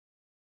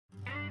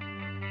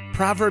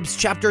Proverbs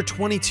chapter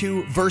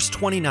 22, verse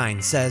 29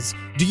 says,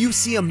 "Do you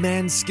see a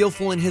man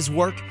skillful in his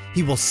work?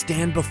 He will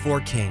stand before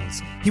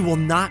kings. He will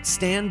not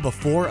stand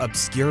before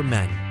obscure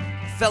men."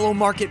 Fellow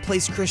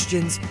Marketplace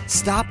Christians,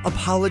 stop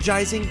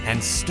apologizing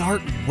and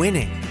start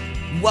winning.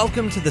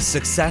 Welcome to the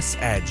Success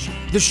Edge,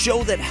 the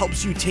show that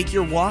helps you take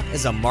your walk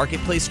as a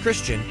Marketplace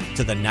Christian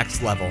to the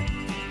next level.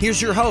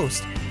 Here's your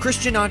host,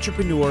 Christian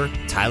entrepreneur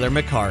Tyler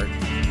McCart.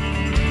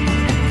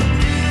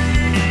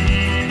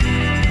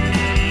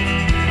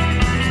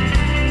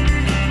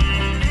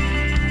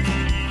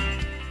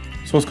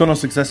 So what's going on,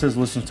 Successes?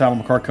 Listen to Tyler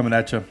McCart coming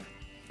at you.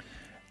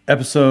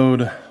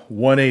 Episode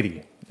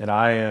 180. And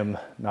I am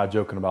not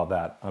joking about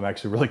that. I'm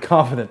actually really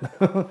confident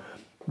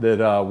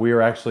that we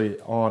are actually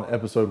on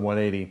episode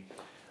 180,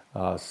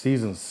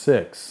 season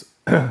 6.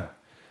 I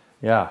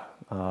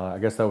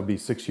guess that would be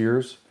 6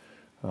 years.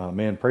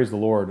 Man, praise the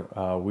Lord.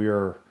 We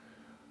are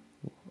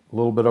a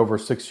little bit over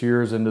 6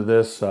 years into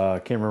this. I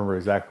can't remember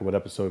exactly what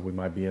episode we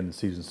might be in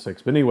season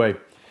 6. But anyway,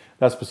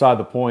 that's beside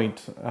the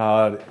point.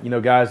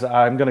 Guys,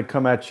 I'm going to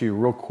come at you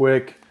real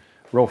quick,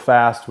 real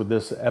fast with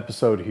this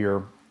episode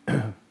here.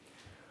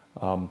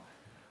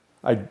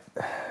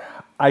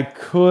 I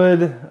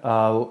could,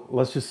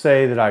 let's just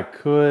say that I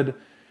could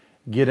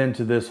get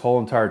into this whole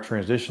entire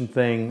transition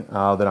thing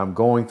that I'm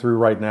going through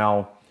right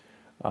now.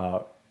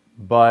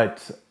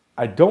 But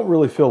I don't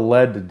really feel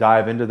led to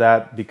dive into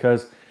that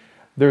because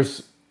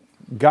there's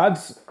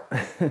God's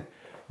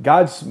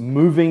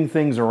moving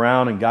things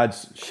around and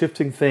God's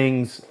shifting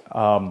things.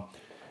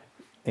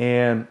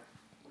 And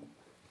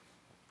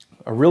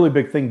a really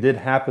big thing did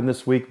happen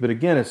this week, but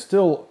again, it's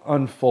still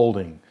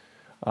unfolding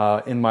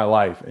in my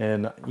life.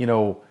 And,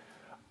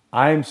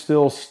 I'm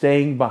still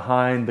staying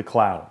behind the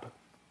cloud.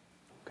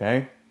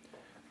 Okay?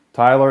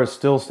 Tyler is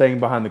still staying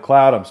behind the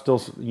cloud. I'm still,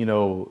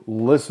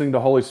 listening to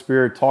Holy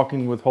Spirit,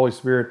 talking with Holy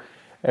Spirit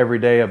every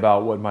day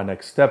about what my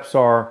next steps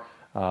are.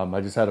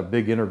 I just had a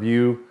big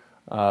interview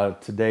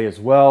today as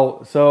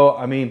well. So,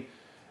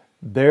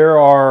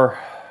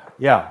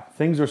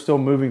 things are still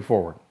moving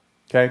forward.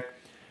 Okay?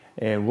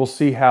 And we'll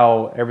see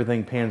how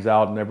everything pans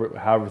out and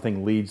how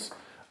everything leads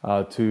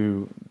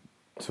to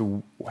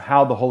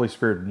how the Holy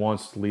Spirit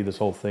wants to lead this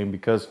whole thing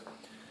because,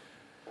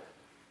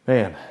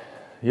 man,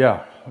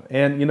 yeah.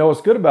 And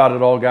what's good about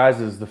it all, guys,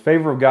 is the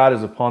favor of God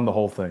is upon the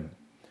whole thing.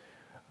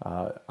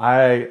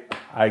 I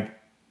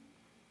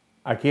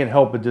can't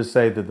help but just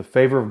say that the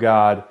favor of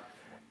God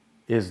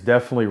is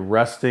definitely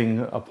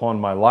resting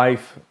upon my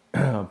life,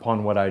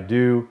 upon what I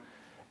do,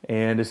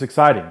 and it's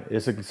exciting.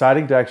 It's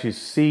exciting to actually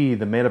see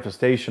the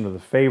manifestation of the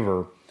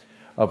favor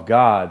of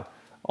God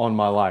on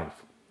my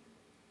life.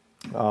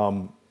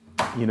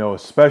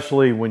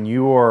 Especially when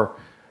you are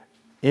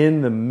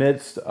in the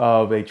midst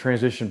of a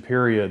transition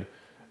period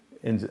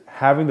and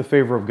having the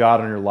favor of God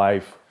in your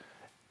life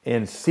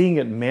and seeing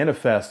it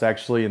manifest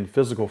actually in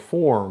physical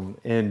form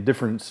in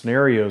different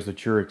scenarios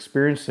that you're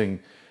experiencing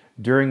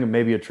during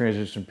maybe a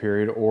transition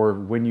period or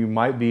when you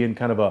might be in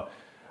kind of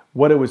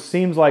what it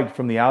seems like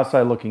from the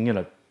outside looking in,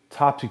 a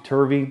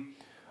topsy-turvy,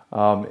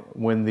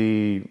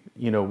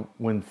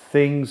 when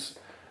things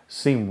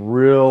seem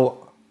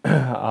real,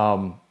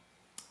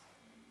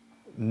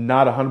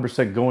 not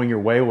 100% going your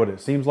way, what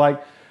it seems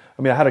like.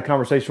 I had a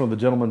conversation with a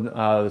gentleman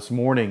this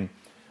morning,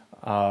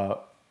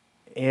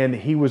 and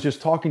he was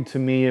just talking to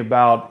me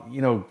about,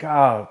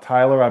 God,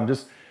 Tyler,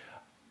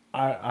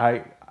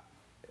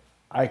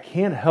 I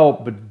can't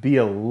help but be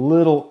a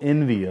little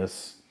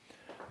envious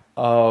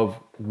of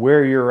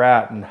where you're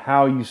at and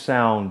how you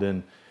sound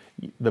and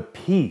the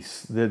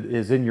peace that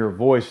is in your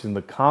voice and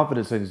the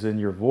confidence that is in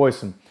your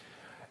voice. And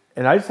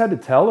I just had to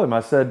tell him, I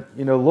said,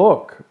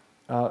 look,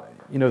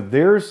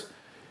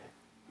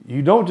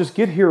 you don't just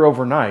get here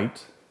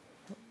overnight.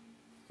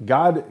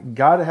 God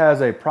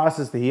has a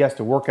process that He has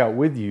to work out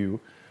with you.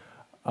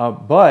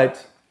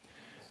 But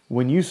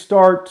when you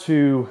start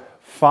to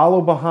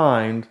follow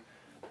behind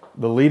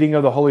the leading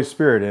of the Holy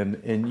Spirit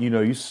and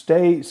you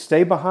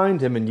stay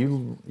behind Him and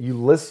you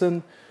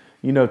listen,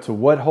 to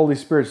what Holy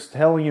Spirit's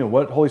telling you,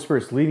 what Holy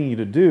Spirit's leading you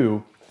to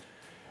do,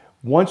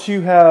 once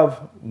you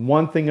have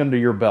one thing under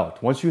your belt,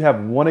 once you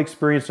have one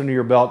experience under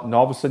your belt, and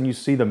all of a sudden you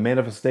see the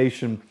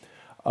manifestation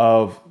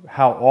of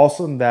how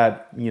awesome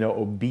that,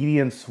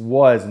 obedience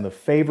was and the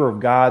favor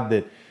of God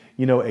that,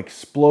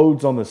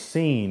 explodes on the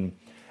scene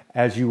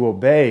as you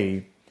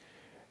obey,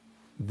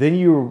 then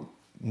you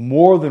are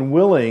more than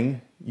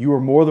willing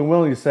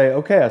to say,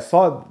 okay, I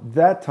saw it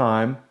that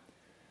time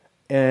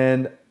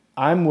and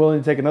I'm willing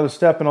to take another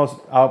step and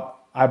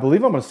I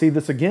believe I'm going to see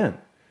this again.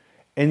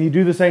 And you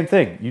do the same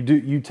thing.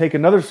 You take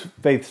another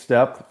faith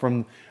step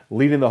from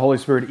leading the Holy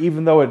Spirit,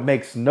 even though it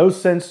makes no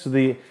sense to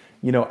the,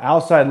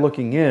 outside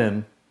looking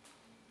in.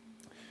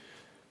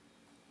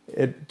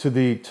 To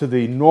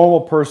the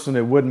normal person,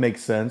 it wouldn't make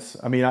sense.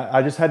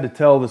 I just had to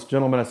tell this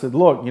gentleman, I said,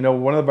 look,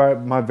 one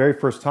of my very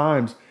first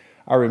times,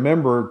 I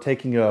remember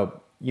taking a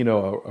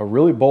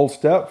really bold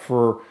step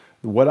for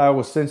what I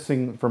was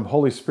sensing from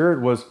Holy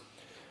Spirit was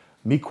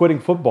me quitting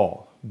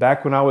football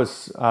back when I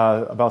was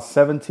about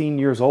 17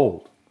 years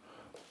old.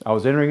 I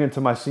was entering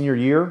into my senior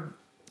year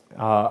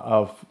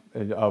of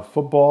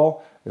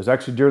football. It was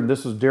actually during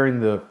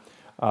the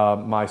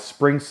my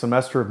spring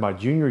semester of my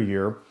junior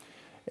year,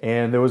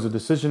 and there was a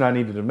decision I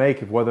needed to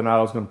make of whether or not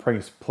I was going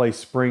to play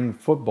spring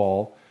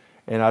football.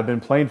 And I'd been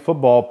playing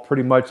football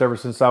pretty much ever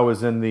since I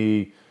was in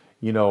the,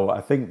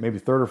 I think maybe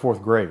third or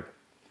fourth grade,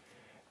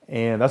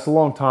 and that's a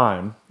long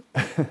time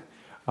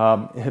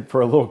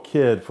for a little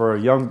kid, for a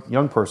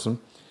young person.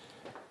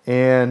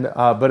 And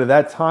but at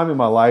that time in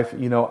my life,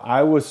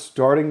 I was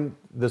starting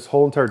this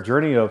whole entire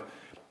journey of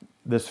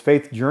this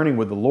faith journey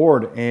with the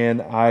Lord,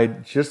 and I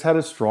just had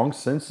a strong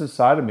sense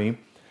inside of me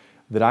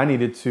that I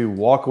needed to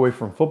walk away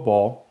from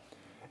football.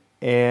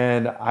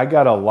 And I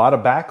got a lot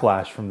of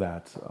backlash from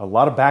that. A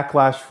lot of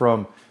backlash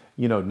from,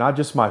 not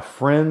just my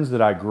friends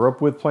that I grew up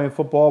with playing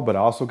football, but I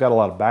also got a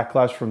lot of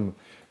backlash from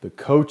the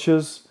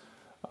coaches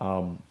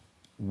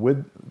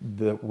with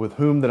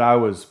whom that I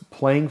was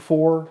playing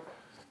for,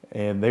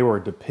 and they were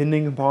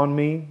depending upon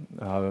me.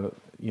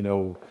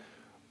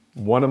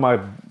 One of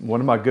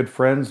my good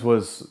friends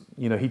was,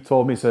 he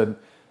told me, he said,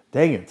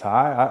 "Dang it,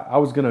 Ty,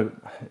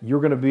 you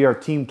were gonna be our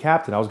team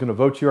captain. I was gonna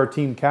vote you our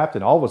team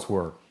captain. All of us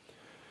were."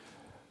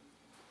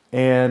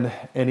 And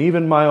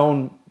even my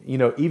own,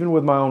 even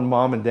with my own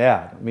mom and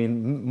dad, I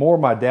mean, more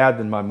my dad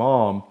than my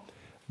mom,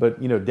 but,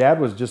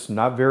 dad was just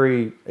not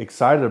very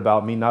excited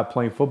about me not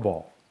playing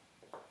football.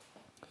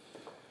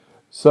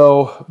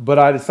 So, but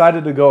I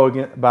decided to go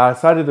again, but I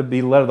decided to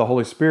be led of the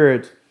Holy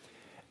Spirit.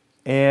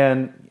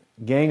 And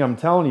gang, I'm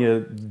telling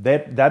you,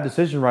 that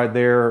decision right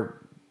there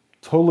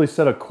totally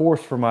set a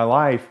course for my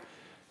life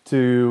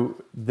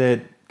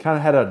that kind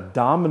of had a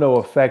domino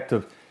effect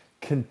of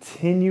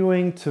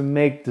continuing to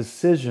make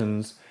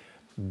decisions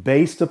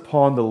based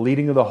upon the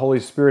leading of the Holy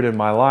Spirit in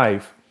my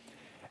life.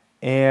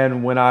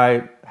 And when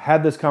I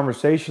had this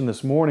conversation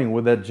this morning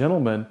with that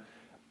gentleman,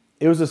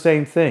 it was the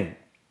same thing.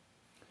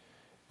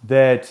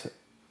 That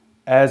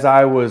as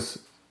I was,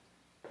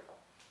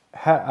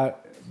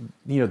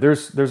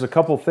 there's a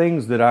couple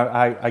things that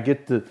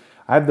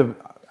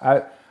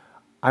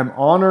I'm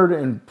honored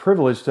and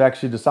privileged to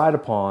actually decide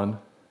upon,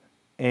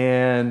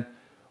 and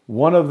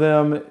one of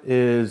them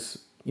is,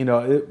 I'm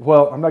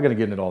not going to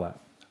get into all that.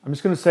 I'm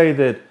just going to say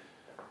that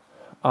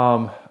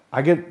I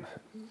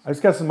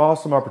just got some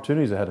awesome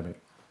opportunities ahead of me,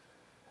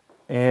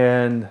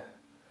 and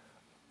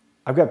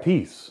I've got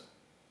peace.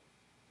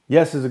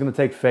 Yes, is it going to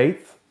take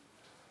faith?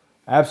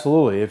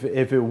 Absolutely.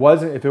 If it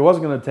wasn't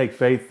going to take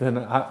faith, then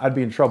I'd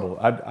be in trouble.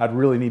 I'd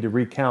really need to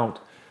recount,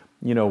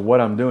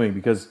 what I'm doing,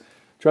 because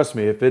trust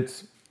me, if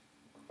it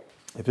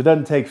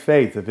doesn't take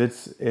faith,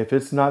 if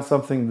it's not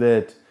something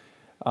that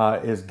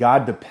is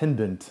God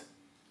dependent,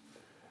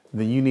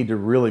 then you need to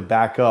really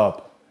back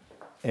up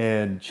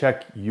and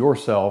check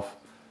yourself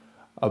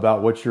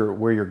about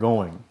where you're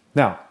going.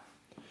 Now,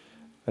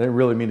 I didn't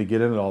really mean to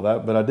get into all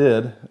that, but I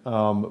did.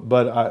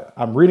 But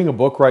I'm reading a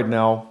book right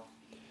now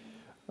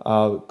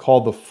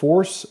called The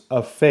Force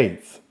of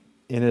Faith,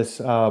 and it's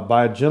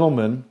by a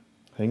gentleman.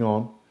 Hang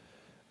on,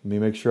 let me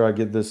make sure I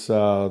get this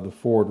the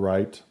forward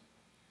right,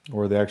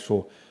 or the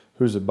actual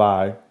who's it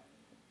by.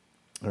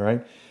 All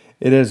right,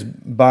 it is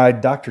by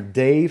Dr.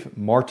 Dave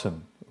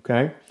Martin.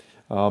 Okay.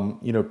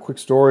 Quick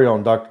story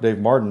on Dr. Dave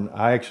Martin.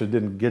 I actually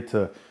didn't get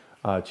to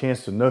a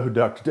chance to know who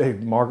Dr.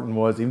 Dave Martin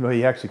was, even though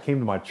he actually came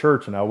to my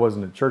church, and I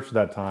wasn't at church at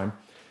that time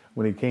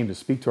when he came to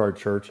speak to our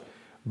church.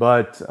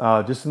 But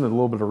just in the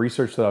little bit of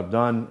research that I've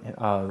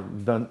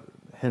done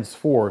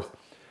henceforth,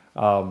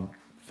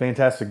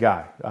 fantastic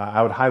guy.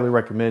 I would highly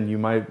recommend you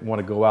might want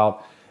to go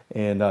out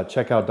and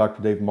check out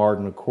Dr. Dave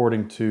Martin.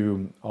 According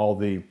to all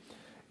the,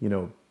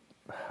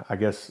 I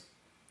guess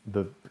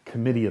the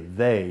committee of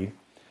they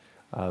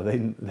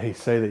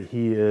say that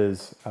he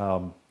is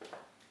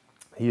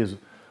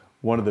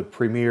one of the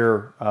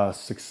premier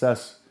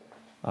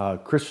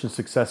Christian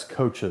success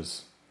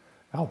coaches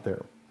out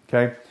there.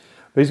 Okay,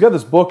 but he's got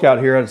this book out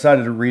here. I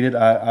decided to read it.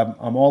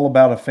 I'm all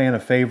about a fan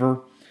of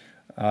favor.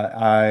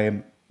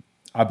 I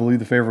believe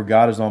the favor of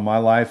God is on my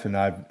life, and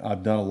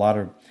I've done a lot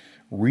of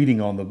reading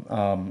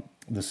on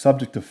the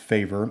subject of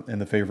favor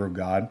and the favor of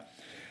God,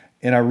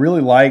 and I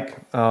really like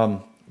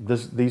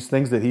these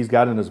things that he's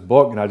got in his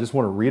book, and I just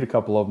want to read a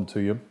couple of them to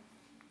you.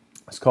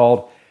 It's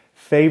called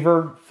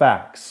Favor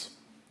Facts.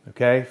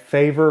 Okay,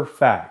 Favor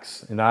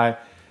Facts. And I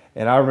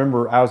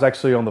remember I was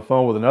actually on the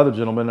phone with another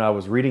gentleman, and I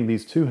was reading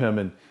these to him,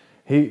 and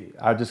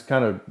I just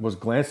kind of was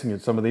glancing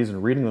at some of these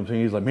and reading them to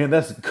him. He's like, "Man,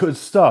 that's good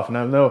stuff." And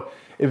I know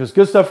if it's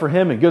good stuff for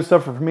him and good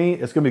stuff for me,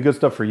 it's going to be good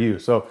stuff for you.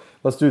 So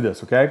let's do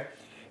this, okay?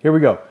 Here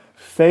we go.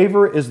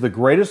 Favor is the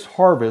greatest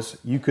harvest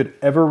you could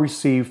ever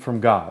receive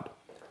from God.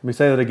 Let me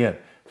say that again.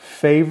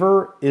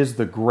 Favor is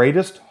the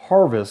greatest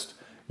harvest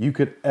you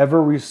could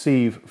ever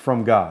receive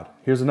from God.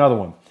 Here's another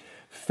one.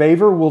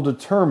 Favor will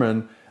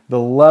determine the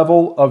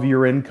level of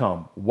your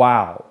income.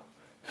 Wow.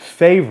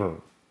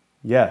 Favor.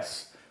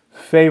 Yes.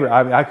 Favor.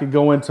 I could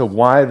go into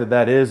why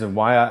that is and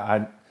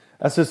why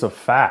that's just a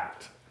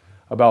fact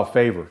about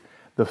favor.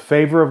 The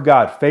favor of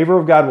God. Favor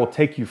of God will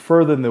take you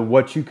further than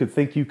what you could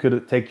think you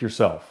could take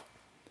yourself.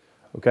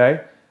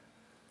 Okay?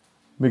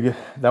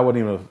 That wasn't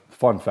even a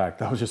fun fact.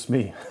 That was just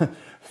me.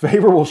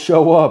 Favor will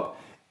show up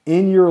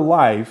in your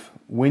life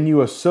when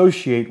you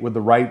associate with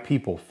the right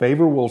people.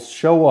 Favor will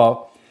show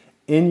up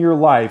in your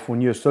life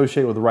when you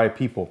associate with the right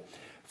people.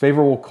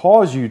 Favor will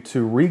cause you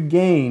to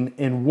regain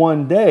in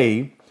one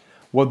day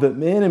what the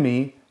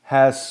enemy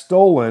has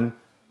stolen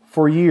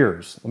for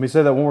years. Let me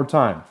say that one more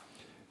time.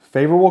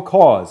 Favor will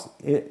cause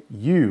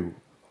you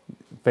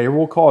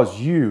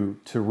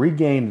to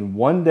regain in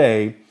one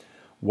day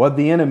what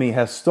the enemy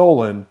has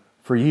stolen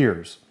for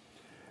years.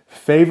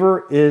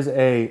 Favor is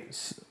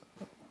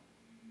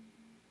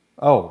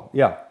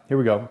here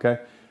we go, okay.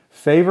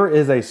 Favor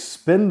is a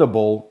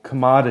spendable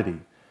commodity.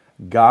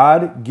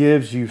 God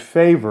gives you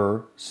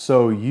favor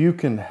so you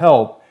can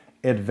help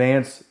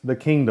advance the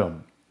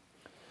kingdom.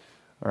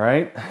 All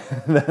right?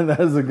 That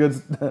is a good,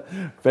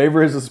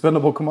 favor is a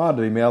spendable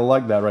commodity. Man, I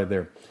like that right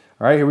there.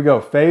 All right, here we go.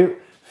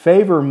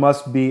 Favor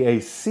must be a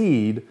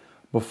seed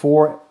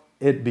before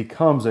it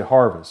becomes a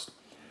harvest.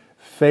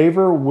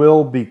 Favor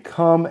will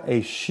become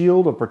a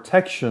shield of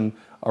protection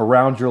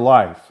around your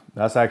life.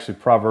 That's actually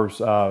Proverbs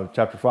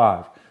chapter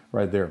 5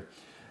 right there.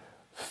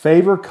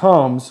 Favor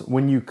comes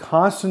when you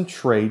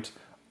concentrate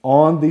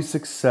on the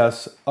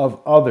success of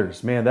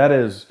others. Man, that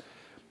is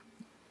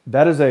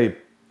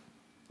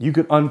you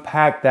could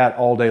unpack that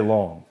all day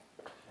long.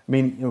 I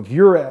mean, if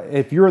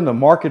you're in the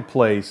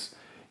marketplace,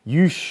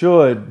 you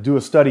should do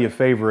a study of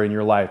favor in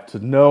your life to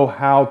know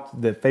how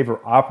that favor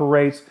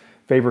operates,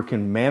 favor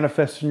can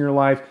manifest in your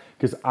life,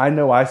 because I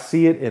know I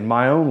see it in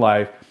my own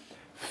life.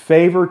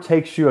 Favor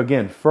takes you,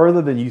 again,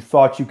 further than you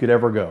thought you could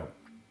ever go.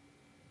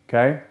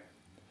 Okay?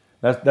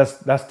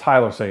 That's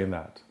Tyler saying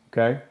that.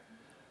 Okay?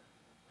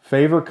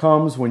 Favor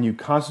comes when you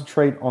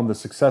concentrate on the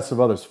success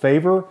of others.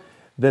 Favor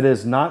that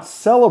is not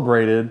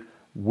celebrated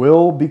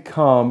will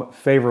become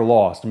favor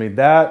lost. I mean,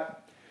 I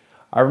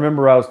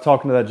remember I was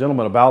talking to that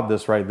gentleman about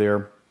this right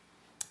there,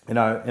 and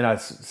I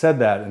said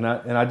that, and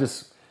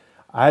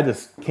I had to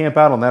camp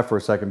out on that for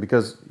a second,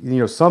 because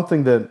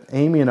something that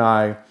Amy and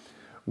I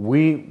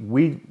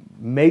we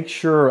make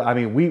sure. I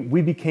mean,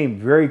 we became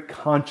very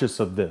conscious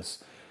of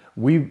this.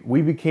 We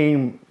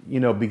became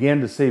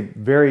began to say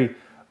very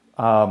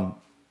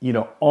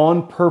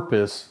on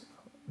purpose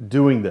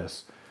doing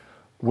this.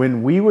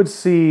 When we would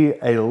see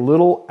a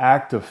little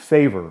act of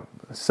favor,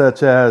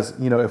 such as,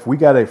 if we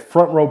got a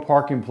front row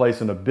parking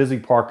place in a busy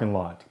parking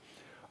lot,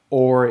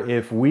 or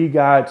if we're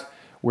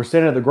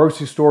standing at the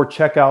grocery store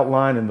checkout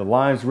line and the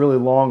line's really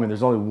long and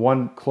there's only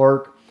one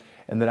clerk,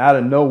 and then out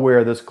of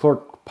nowhere, this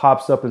clerk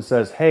pops up and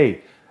says,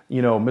 "Hey,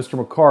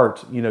 Mr.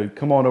 McCart,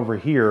 come on over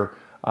here.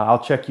 I'll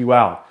check you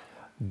out."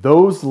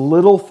 Those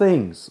little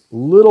things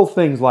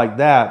like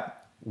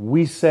that,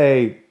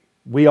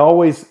 it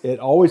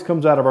always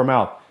comes out of our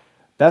mouth.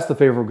 That's the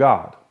favor of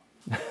God.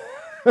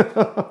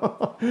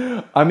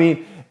 I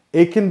mean,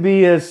 it can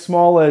be as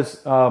small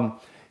as,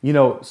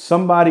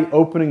 somebody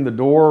opening the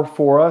door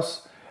for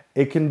us.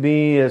 It can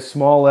be as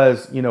small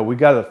as, we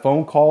got a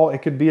phone call.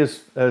 It could be as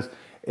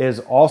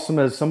awesome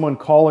as someone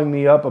calling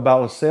me up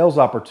about a sales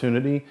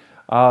opportunity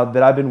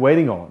that I've been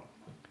waiting on.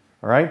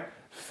 All right?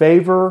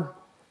 Favor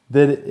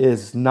that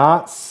is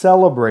not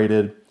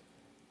celebrated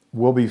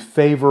will be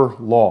favor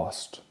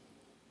lost.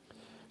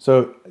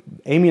 So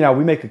Amy and I,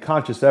 we make a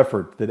conscious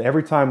effort that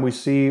every time we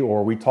see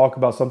or we talk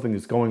about something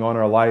that's going on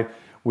in our life,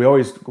 we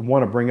always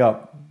want to bring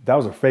up, that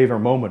was a favor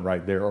moment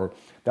right there, or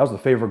that was the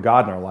favor of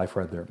God in our life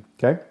right there,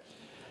 okay?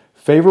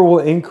 Favor will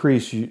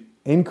increase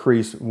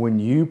when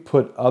you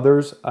put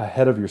others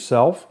ahead of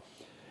yourself.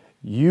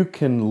 You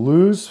can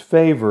lose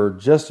favor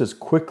just as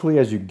quickly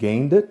as you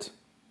gained it.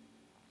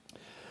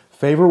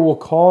 Favor will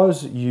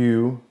cause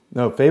your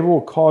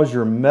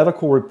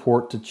medical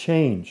report to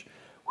change.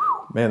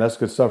 Man, that's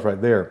good stuff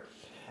right there.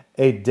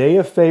 A day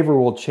of favor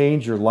will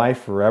change your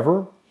life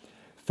forever.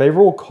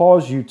 Favor will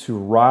cause you to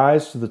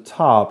rise to the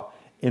top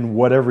in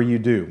whatever you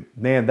do.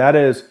 Man, that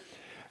is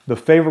the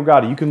favor of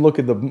God. You can look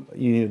at the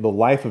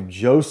life of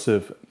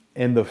Joseph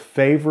and the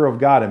favor of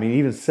God. I mean, it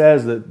even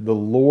says that the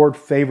Lord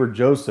favored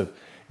Joseph,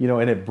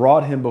 and it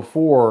brought him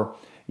before,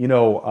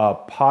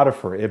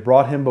 Potiphar. It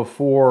brought him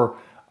before,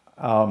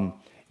 the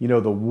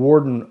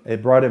warden.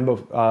 It brought him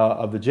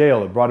of the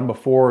jail. It brought him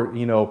before,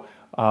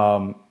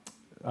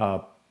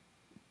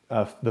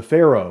 the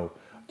Pharaoh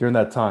during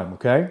that time.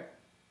 Okay,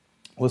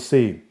 let's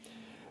see.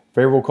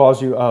 Favor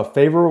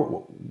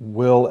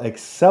will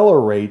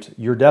accelerate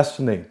your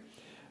destiny.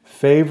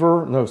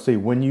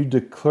 When you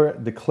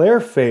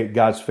declare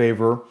God's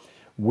favor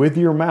with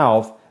your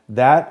mouth,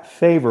 that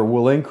favor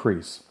will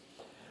increase.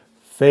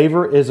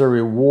 Favor is a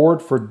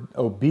reward for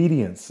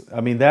obedience.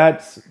 I mean,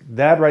 that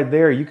right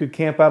there, you could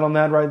camp out on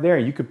that right there.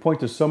 You could point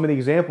to so many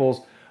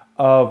examples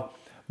of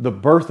the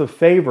birth of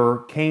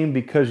favor came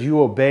because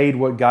you obeyed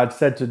what God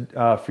said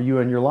for you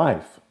in your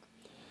life.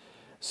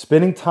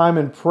 Spending time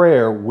in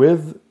prayer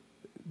with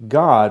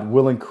God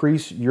will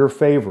increase your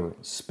favor.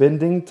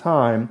 Spending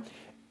time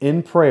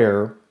in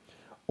prayer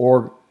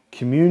or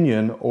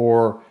communion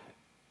or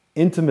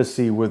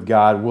intimacy with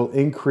God will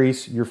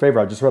increase your favor.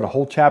 I just read a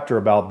whole chapter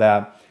about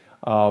that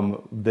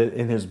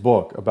in his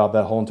book about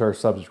that whole entire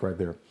subject right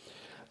there.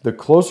 The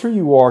closer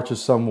you are to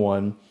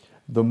someone,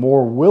 the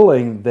more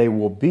willing they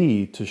will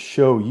be to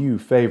show you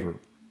favor.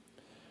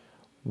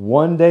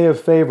 1 day of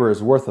favor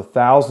is worth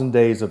 1,000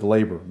 days of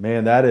labor.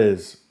 Man, that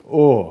is,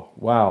 oh,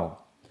 wow.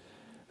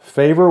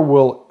 Favor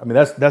will,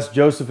 that's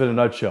Joseph in a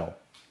nutshell.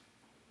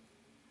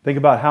 Think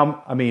about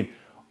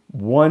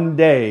 1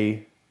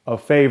 day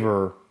of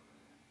favor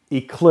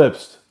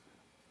eclipsed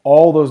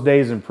all those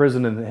days in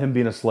prison and him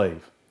being a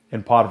slave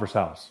in Potiphar's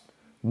house.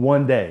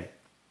 1 day.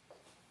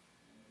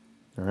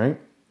 All right.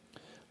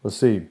 Let's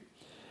see.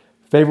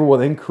 Favor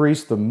will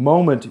increase the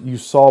moment you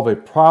solve a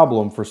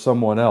problem for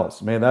someone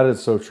else. Man, that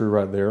is so true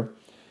right there.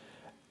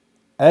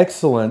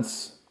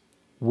 Excellence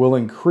will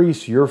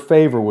increase your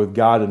favor with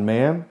God and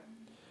man.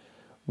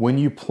 When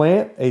you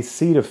plant a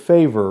seed of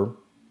favor,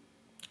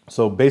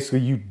 so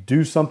basically you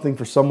do something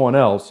for someone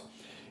else,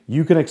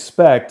 you can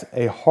expect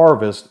a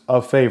harvest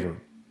of favor.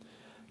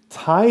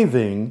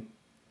 Tithing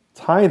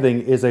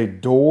is a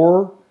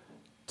door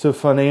to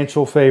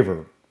financial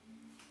favor.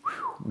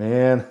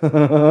 Man,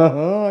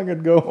 I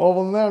could go all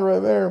on that right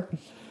there.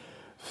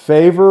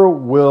 Favor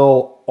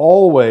will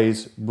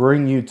always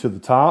bring you to the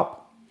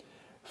top.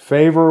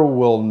 Favor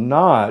is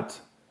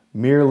not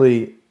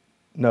merely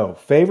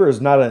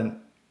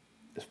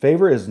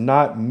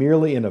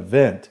an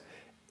event.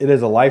 It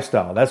is a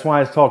lifestyle. That's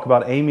why I talk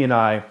about Amy and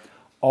I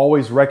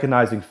always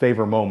recognizing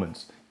favor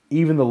moments,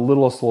 even the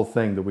littlest little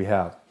thing that we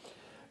have.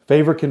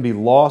 Favor can be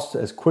lost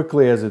as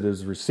quickly as it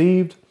is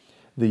received.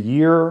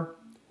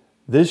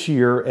 This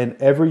year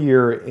and every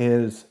year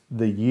is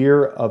the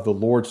year of the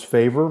Lord's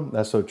favor.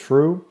 That's so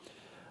true.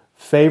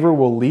 Favor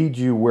will lead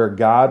you where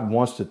God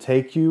wants to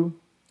take you.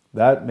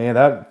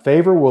 That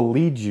favor will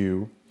lead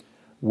you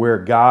where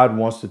God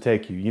wants to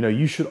take you. You know,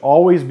 you should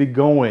always be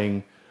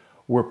going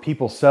where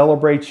people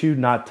celebrate you,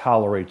 not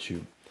tolerate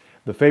you.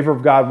 The favor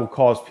of God will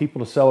cause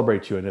people to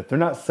celebrate you. And if they're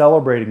not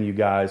celebrating you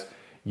guys,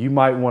 you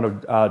might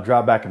want to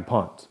drop back and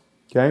punt.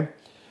 Okay?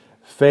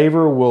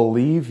 Favor will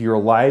leave your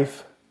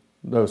life.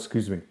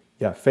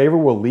 Favor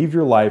will leave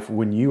your life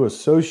when you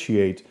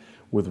associate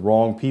with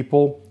wrong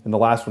people. And the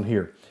last one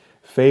here.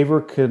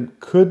 Favor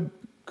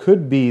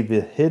could be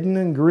the hidden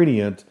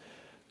ingredient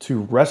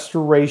to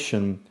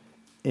restoration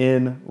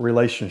in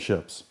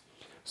relationships.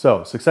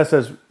 So, success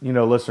says,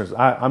 listeners,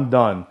 I'm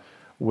done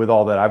with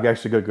all that. I've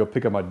actually got to go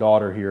pick up my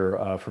daughter here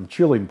from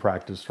cheerleading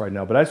practice right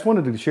now. But I just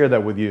wanted to share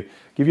that with you,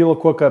 give you a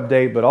little quick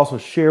update, but also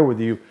share with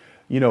you,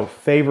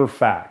 favor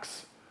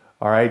facts.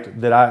 All right,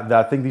 that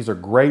I think these are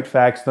great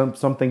facts.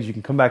 Some things you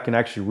can come back and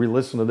actually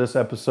re-listen to this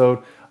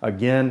episode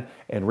again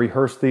and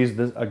rehearse these.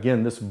 This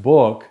title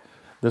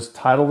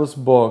of this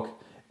book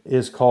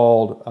is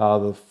called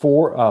The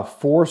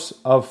Force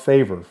of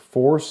Favor.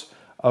 Force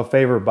of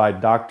Favor by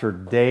Dr.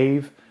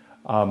 Dave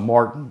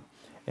Martin.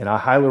 And I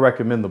highly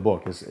recommend the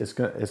book.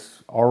 It's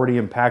already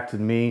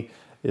impacted me.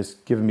 It's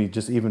given me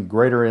just even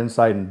greater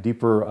insight and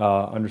deeper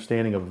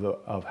understanding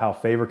of how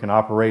favor can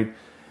operate.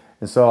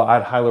 And so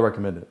I'd highly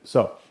recommend it.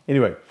 So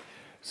anyway,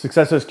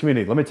 Success Edge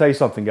community, let me tell you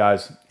something,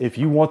 guys. If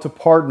you want to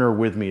partner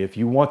with me, if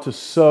you want to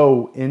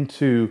sow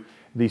into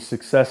the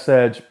Success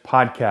Edge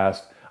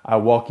podcast, I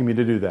welcome you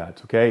to do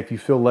that, okay? If you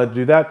feel led to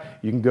do that,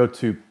 you can go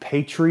to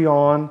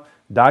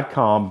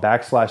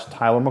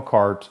patreon.com/Tyler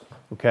McCart,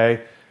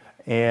 okay?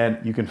 And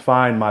you can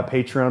find my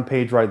Patreon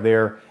page right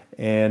there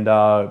and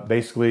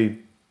basically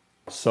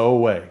sow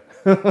away,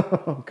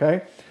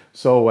 okay?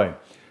 Sow away.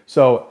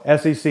 So,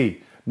 SEC,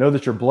 know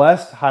that you're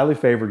blessed, highly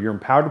favored, you're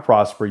empowered to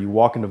prosper, you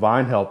walk in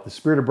divine health, the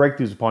spirit of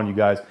breakthroughs upon you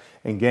guys,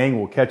 and gang,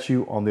 will catch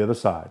you on the other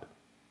side.